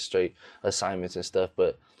person. Just straight assignments and stuff.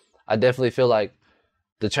 But I definitely feel like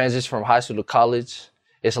the transition from high school to college,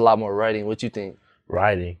 it's a lot more writing. What you think?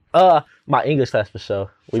 Writing. My English class for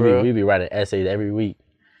sure. We be writing essays every week.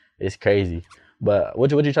 It's crazy. But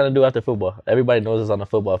what you trying to do after football? Everybody knows us on the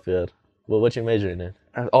football field. Well, what you majoring in?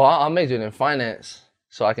 Oh, I'm majoring in finance,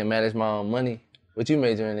 so I can manage my own money. What you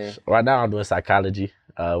majoring in? Right now, I'm doing psychology.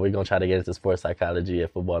 We're gonna try to get into sports psychology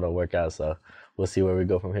if football don't work out. So we'll see where we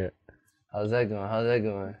go from here. How's that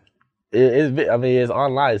going? It's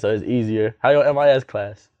online, so it's easier. How your MIS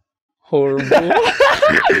class? Horrible.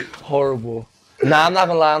 Horrible. Nah, I'm not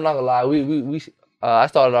gonna lie. We I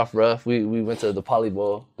started off rough. We went to the Poly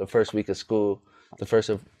Bowl the first week of school,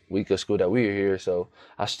 week of school that we were here. So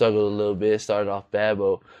I struggled a little bit. Started off bad,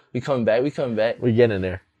 but we coming back. We getting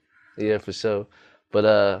there. Yeah, for sure.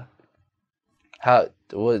 But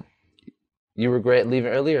you regret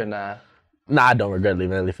leaving early or nah? Nah, I don't regret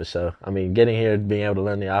leaving early for sure. I mean, getting here, being able to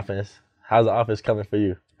learn the offense. How's the offense coming for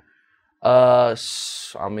you? I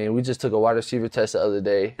mean, we just took a wide receiver test the other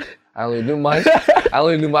day. I only knew my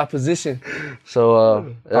position.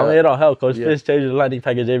 So I mean, it don't help. Coach Fish changes the lightning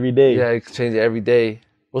package every day. Yeah, he change it every day.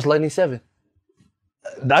 What's lightning 7?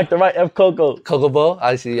 Dr. Mike F. Coco Ball.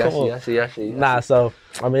 I see. Nah, so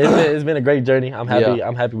I mean, it's been a great journey. I'm happy. Yeah.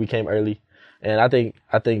 I'm happy we came early, and I think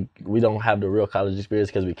we don't have the real college experience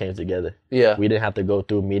because we came together. Yeah, we didn't have to go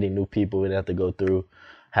through meeting new people. We didn't have to go through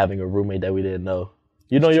having a roommate that we didn't know.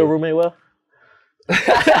 You know your roommate well? You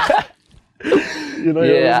know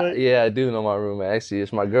your roommate? Yeah, I do know my roommate. Actually,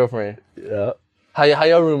 it's my girlfriend. Yeah. How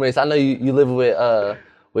your roommates? I know you live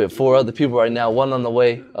with 4 other people right now. 1 on the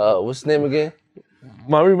way. What's his name again?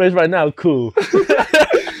 My roommates right now cool.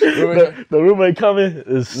 The roommate coming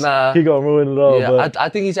is he gonna ruin it all. Yeah, but I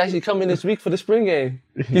think he's actually coming this week for the spring game.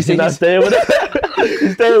 He's not staying with us.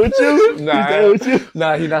 He's staying with you. Nah, he's staying with you.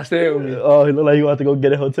 Nah, he's not staying with me. Oh, he look like he want to go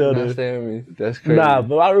get a hotel. He's not staying with me. That's crazy. Nah,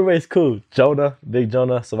 but my roommate's cool. Jonah, Big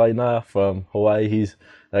Jonah Savaina from Hawaii.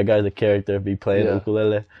 That guy's a character. Be playing the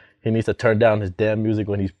ukulele. He needs to turn down his damn music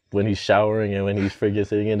when he's showering and when he's freaking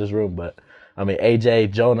sitting in his room. But I mean,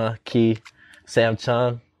 AJ, Jonah, Key, Sam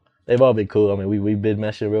Chung, they've all been cool. I mean, we've been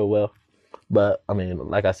meshing real well. But I mean,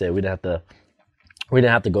 like I said, we didn't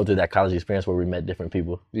have to go through that college experience where we met different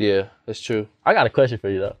people. Yeah, that's true. I got a question for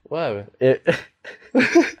you though. What happened? If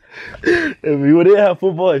you didn't have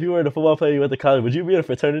football, if you weren't a football player, you went to college, would you be in a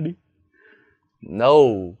fraternity?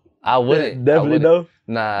 No, I wouldn't. Definitely no?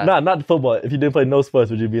 Nah. Nah, not football. If you didn't play no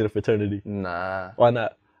sports, would you be in a fraternity? Nah. Why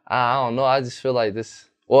not? I don't know. I just feel like this.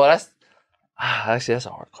 Well, that's a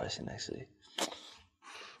hard question. Actually,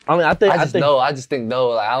 I mean, I think no.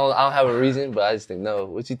 Like, I don't have a reason, but I just think no.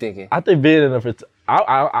 What you thinking? I think being in a fraternity.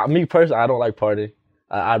 Me personally, I don't like partying.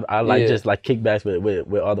 I like just like kickbacks with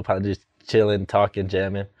all the partners, just chilling, talking,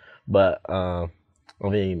 jamming. But I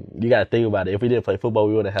mean, you gotta think about it. If we didn't play football,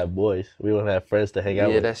 we wouldn't have boys. We wouldn't have friends to hang out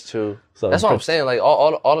with. Yeah, that's true. So that's what I'm saying. Like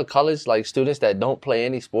all the college like students that don't play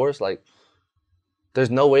any sports, like there's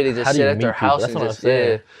no way they just sit at their house and just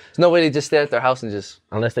there's no way they just stay at their house and just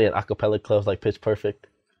unless they had acapella clubs like Pitch Perfect.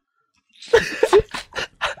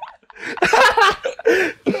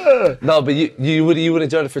 No, but you wouldn't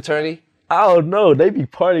join the fraternity? I don't know. They be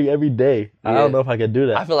partying every day. Yeah. I don't know if I could do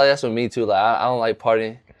that. I feel like that's with me too. Like I don't like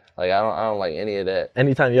partying. Like I don't like any of that.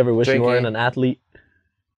 Anytime you ever wish you weren't an athlete?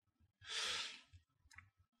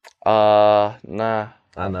 Nah.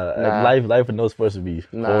 I know. Nah. Life with no sports would be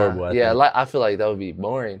horrible. I feel like that would be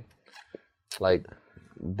boring. Like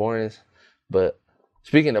boring. But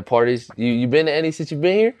speaking of parties, you been to any since you've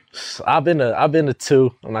been here? I've been to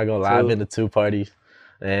 2. I'm not gonna lie. I've been to 2 parties,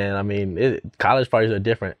 and I mean, college parties are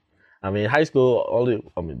different. I mean, high school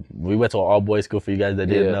we went to an all boys school for you guys that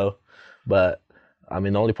didn't know, but I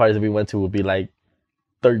mean, the only parties that we went to would be like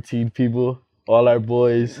 13 people, all our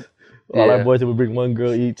boys. All our boys would bring one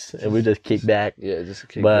girl each, and we just kick back. Yeah, just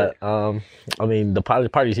kick back. But I mean, the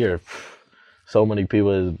parties here, so many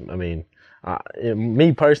people.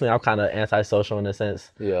 Me personally, I'm kind of antisocial in a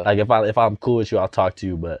sense. Yeah. Like if I'm cool with you, I'll talk to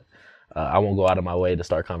you, but I won't go out of my way to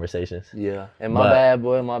start conversations. Yeah, and my bad,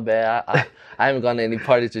 boy, my bad. I haven't gone to any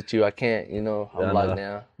parties with you. I can't, I'm locked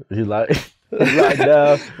down. You locked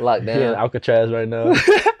down? Locked down. He in Alcatraz right now.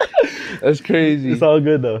 That's crazy. It's all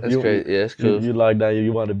good though. That's crazy. Yeah, it's cool. You locked down.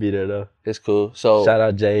 You want to be there though. It's cool. So shout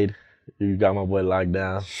out Jade. You got my boy locked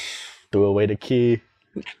down. Threw away the key.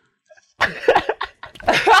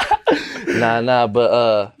 Nah.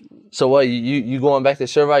 But so what? You going back to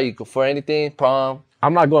Survivor for anything? Prom?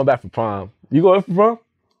 I'm not going back for prom. You going for prom?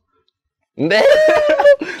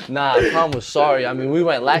 Nah, prom was sorry. I mean, we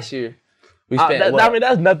went last year. We spent. I mean,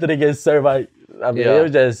 that's nothing against Survivor. I mean, it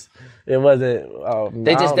was just. It wasn't.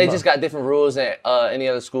 They just got different rules than any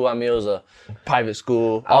other school. I mean, it was a private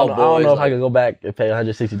school. I don't know if I could go back and pay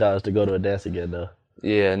 $160 to go to a dance again though.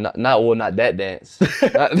 Yeah, not that dance.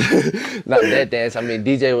 not that dance. I mean,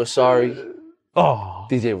 DJ was sorry. Oh,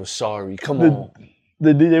 DJ was sorry. Come on.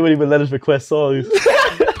 The DJ wouldn't even let us request songs.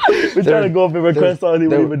 We're trying to go up and request songs, he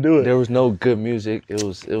wouldn't even do it. There was no good music. It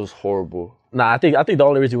was horrible. Nah, I think the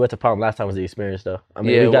only reason we went to prom last time was the experience though. I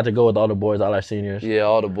mean, we got to go with all the boys, all our seniors. Yeah,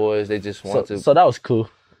 all the boys. They just wanted to. So that was cool.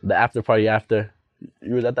 The after party after.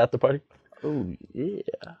 You was at the after party? Oh yeah.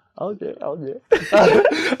 I was there. I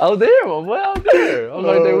was there, my boy. I was there. I was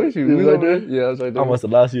right there with you. You was right there? Yeah, I was right there. I must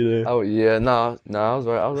have lost you there. Oh yeah, nah. I was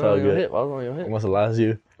right. I was on your hip. I must have lost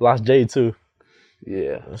you. Lost Jade too.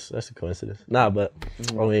 Yeah, that's a coincidence. Nah, but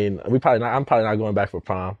I mean, I'm probably not going back for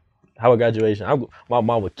prom. How about graduation? My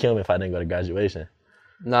mom would kill me if I didn't go to graduation.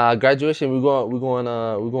 Nah, graduation we're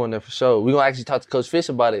going there for sure. We're gonna actually talk to Coach Fish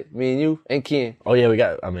about it. Me and you and Ken. Oh yeah,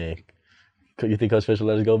 you think Coach Fish will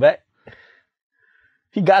let us go back?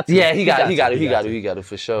 He got to. Yeah, he got to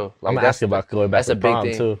for sure. Like, I'm gonna ask him about going back for prom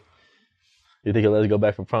big thing. too. You think he'll let us go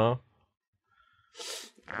back for prom?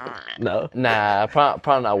 No. Nah,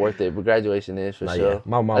 prom not worth it, but graduation is for sure. Yeah.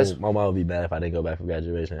 My mom would be mad if I didn't go back for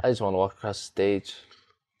graduation. I just want to walk across the stage,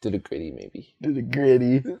 do the gritty maybe. Do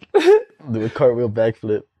a cartwheel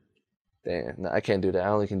backflip. Damn, no, I can't do that. I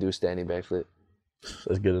only can do a standing backflip.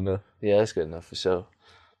 That's good enough. Yeah, that's good enough for sure.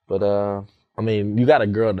 But I mean, you got a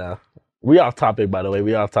girl now. We off topic, by the way.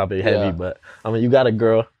 We off topic heavy, Yeah. but I mean, you got a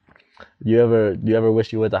girl. You ever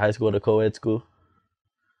wish you went to high school or to co-ed school?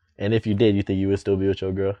 And if you did, you think you would still be with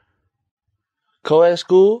your girl? Co-ed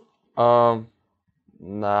school? Nah,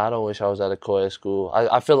 I don't wish I was at a co-ed school.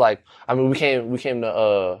 I feel like, I mean, we came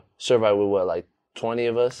to Survivor with what, like 20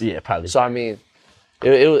 of us? Yeah, probably. So I mean,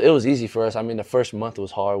 it was easy for us. I mean, the first month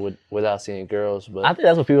was hard without seeing girls, but I think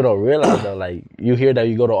that's what people don't realize though. Like, you hear that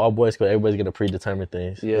you go to all boys school, everybody's gonna predetermine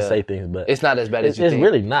things, say things, but it's not as bad as you think. It's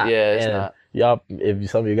really not. Yeah, it's not. Y'all,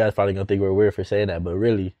 some of you guys probably gonna think we're weird for saying that, but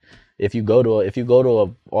really, if you go to a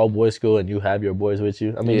all boys school and you have your boys with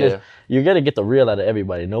you, I mean, you're gonna get the real out of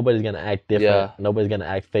everybody. Nobody's gonna act different. Yeah. Nobody's gonna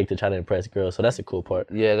act fake to try to impress girls. So that's a cool part.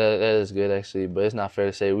 Yeah, that is good actually. But it's not fair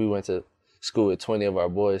to say we went to school with 20 of our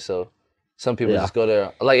boys. So some people just go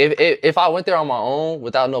there. Like if I went there on my own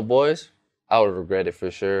without no boys, I would regret it for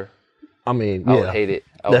sure. I mean, I would hate it.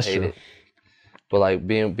 That's true. But like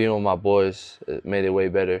being with my boys, it made it way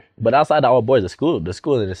better. But outside of all boys, the school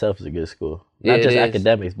in itself is a good school. Yeah, Not just it is.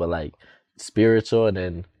 academics, but like spiritual, and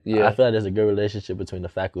then Yeah. I feel like there's a good relationship between the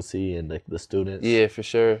faculty and the students. Yeah, for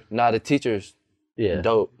sure. Nah, the teachers, Yeah.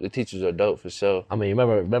 dope. The teachers are dope for sure. I mean,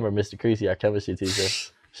 remember Mr. Creasy, our chemistry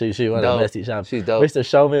teacher. She one of Dope. the best teachers. She's dope.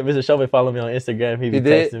 Mr. Showman followed me on Instagram. He be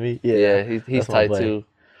did? texting me. Yeah, he's that's my tight boy. too.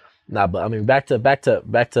 Nah, but I mean, back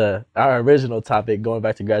to our original topic. Going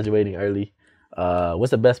back to graduating early.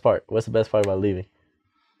 What's the best part? What's the best part about leaving?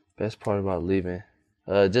 Best part about leaving,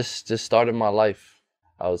 just starting my life.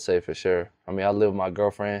 I would say for sure. I mean, I live with my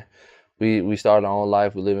girlfriend. We started our own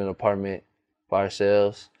life. We live in an apartment by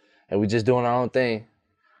ourselves, and we just doing our own thing.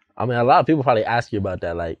 I mean, a lot of people probably ask you about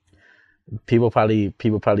that. Like, people probably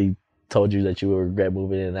told you that you would regret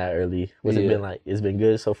moving in that early. What's it been like? It's been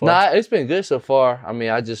good so far? Nah, it's been good so far. I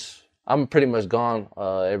mean, I'm pretty much gone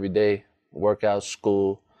every day. Workout,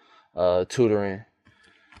 school, tutoring,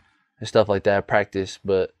 and stuff like that. Practice,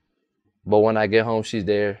 but when I get home, she's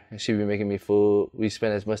there and she be making me food. We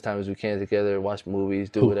spend as much time as we can together, watch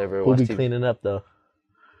movies, do whatever. Who watch be TV. cleaning up though?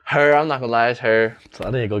 Her, I'm not gonna lie, it's her. So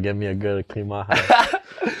I need to go get me a girl to clean my house.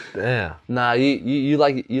 Damn. Nah, you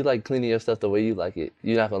like cleaning your stuff the way you like it.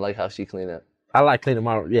 You're not gonna like how she clean up. I like cleaning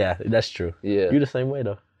my. Yeah, that's true. Yeah. You the same way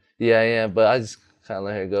though. Yeah, I am, but I just kind of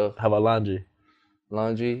let her go. How about laundry?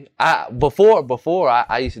 Laundry. Before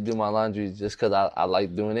I used to do my laundry just because I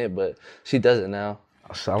like doing it, but she does it now.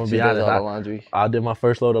 So I'm gonna She be does honest. all the laundry. I did my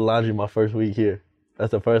first load of laundry my first week here.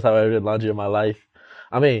 That's the first time I ever did laundry in my life.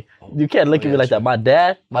 I mean, you can't look at me like that. My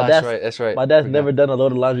dad, That's right. My dad's never done a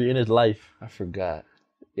load of laundry in his life. I forgot.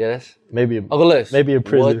 Yes. Maybe Uncle Les. Maybe in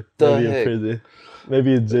prison. What the maybe heck? in prison.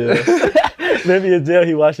 Maybe in jail. Maybe in jail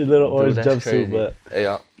he washed his little orange Dude, that's jumpsuit. crazy. But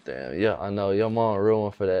Hey, damn, yeah, I know. Your mom a real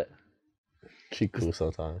one for that. she cool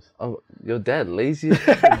sometimes. Oh, your dad lazy, as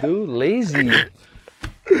fuck, dude. Lazy.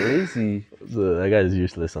 So that guy's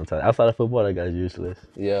useless sometimes. Outside of football, that guy's useless.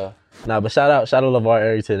 Yeah. Nah, but shout out LeVar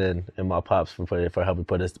Arrington and my pops for helping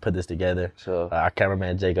put this together. Sure. Our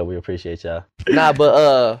cameraman Jacob, we appreciate y'all. Nah,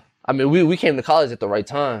 but I mean, we came to college at the right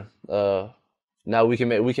time. Now we can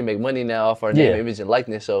make money now off our name, image, and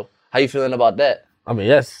likeness. So how you feeling about that? I mean,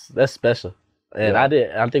 that's special. And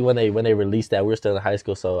Yeah. I think when they released that, we were still in high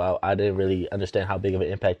school, so I didn't really understand how big of an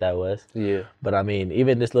impact that was. Yeah. But I mean,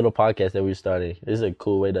 even this little podcast that we're starting, this is a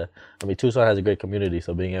cool way to. I mean, Tucson has a great community,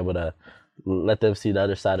 so being able to let them see the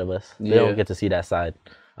other side of us, they don't get to see that side.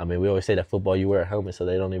 I mean, we always say that football, you wear a helmet, so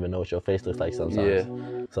they don't even know what your face looks like sometimes.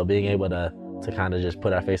 Yeah. So being able to kind of just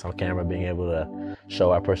put our face on camera, being able to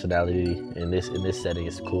show our personality in this setting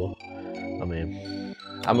is cool. I mean,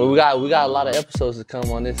 we got a lot of episodes to come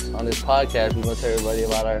on this podcast. We're gonna tell everybody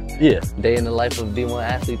about our day in the life of D1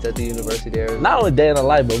 athletes at the University of Arizona. Not only day in the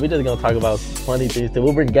life, but we're just gonna talk about funny things too.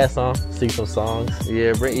 We'll bring guests on, sing some songs.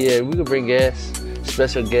 We could bring guests,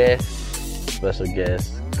 special guests.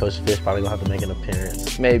 Coach Fish probably gonna have to make an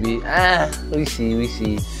appearance. Maybe. We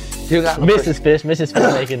see. You got Mrs. Fish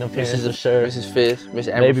making an appearance for sure. Mrs. Fish, Miss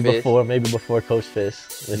Amber Fish. Maybe before Coach Fish.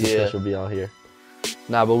 Mrs. Fish will be on here.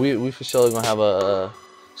 Nah, but we for sure gonna have a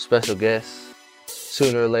special guest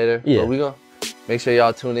sooner or later. Yeah. But we gonna make sure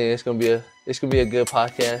y'all tune in. It's gonna be a good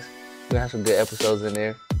podcast. We're gonna have some good episodes in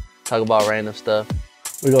there. Talk about random stuff.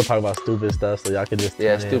 We're gonna talk about stupid stuff, so y'all can just tune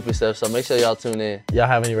in. Stupid stuff. So make sure y'all tune in. Y'all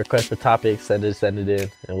have any requests for topics, send it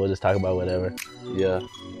in, and we'll just talk about whatever. Yeah.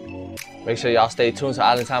 Make sure y'all stay tuned to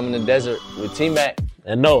Island Time in the Desert with T-Mac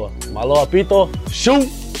and Noah. Malo Apito, shoot!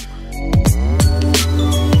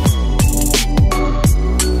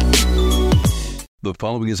 The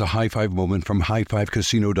following is a high five moment from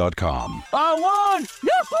highfivecasino.com. I won!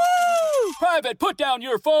 Yahoo! Private, put down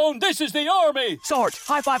your phone. This is the Army. Sarge,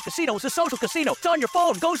 High Five Casino is a social casino. It's on your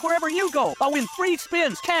phone, goes wherever you go. I win free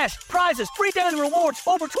spins, cash, prizes, free daily rewards,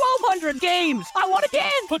 over 1,200 games. I won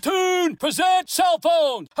again. Platoon, present cell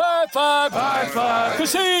phone. High Five. High Five.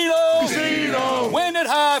 Casino. Win at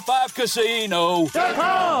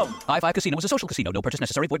highfivecasino.com. High Five Casino is a social casino. No purchase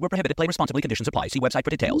necessary. Void where prohibited. Play responsibly. Conditions apply. See website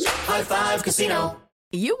for details. High Five Casino.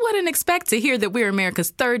 You wouldn't expect to hear that we're America's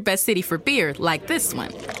third best city for beer like this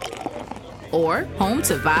one. Or home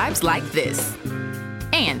to vibes like this.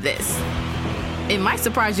 And this. It might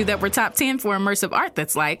surprise you that we're top 10 for immersive art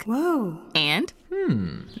that's like, whoa. And,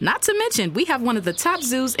 not to mention, we have one of the top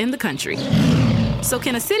zoos in the country. So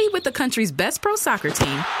can a city with the country's best pro soccer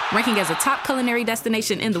team, ranking as a top culinary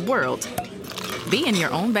destination in the world, be in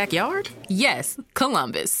your own backyard? Yes,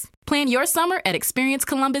 Columbus. Plan your summer at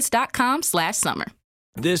experiencecolumbus.com/summer.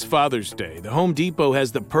 This Father's Day, the Home Depot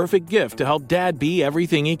has the perfect gift to help Dad be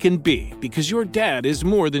everything he can be, because your dad is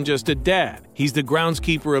more than just a dad. He's the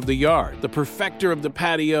groundskeeper of the yard, the perfecter of the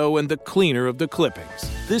patio, and the cleaner of the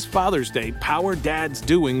clippings. This Father's Day, power Dad's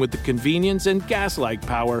doing with the convenience and gas-like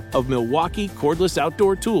power of Milwaukee cordless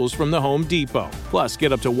outdoor tools from the Home Depot. Plus,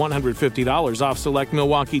 get up to $150 off select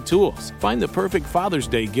Milwaukee tools. Find the perfect Father's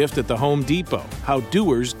Day gift at the Home Depot. How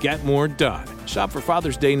doers get more done. Shop for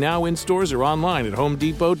Father's Day now in stores or online at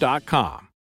HomeDepot.com.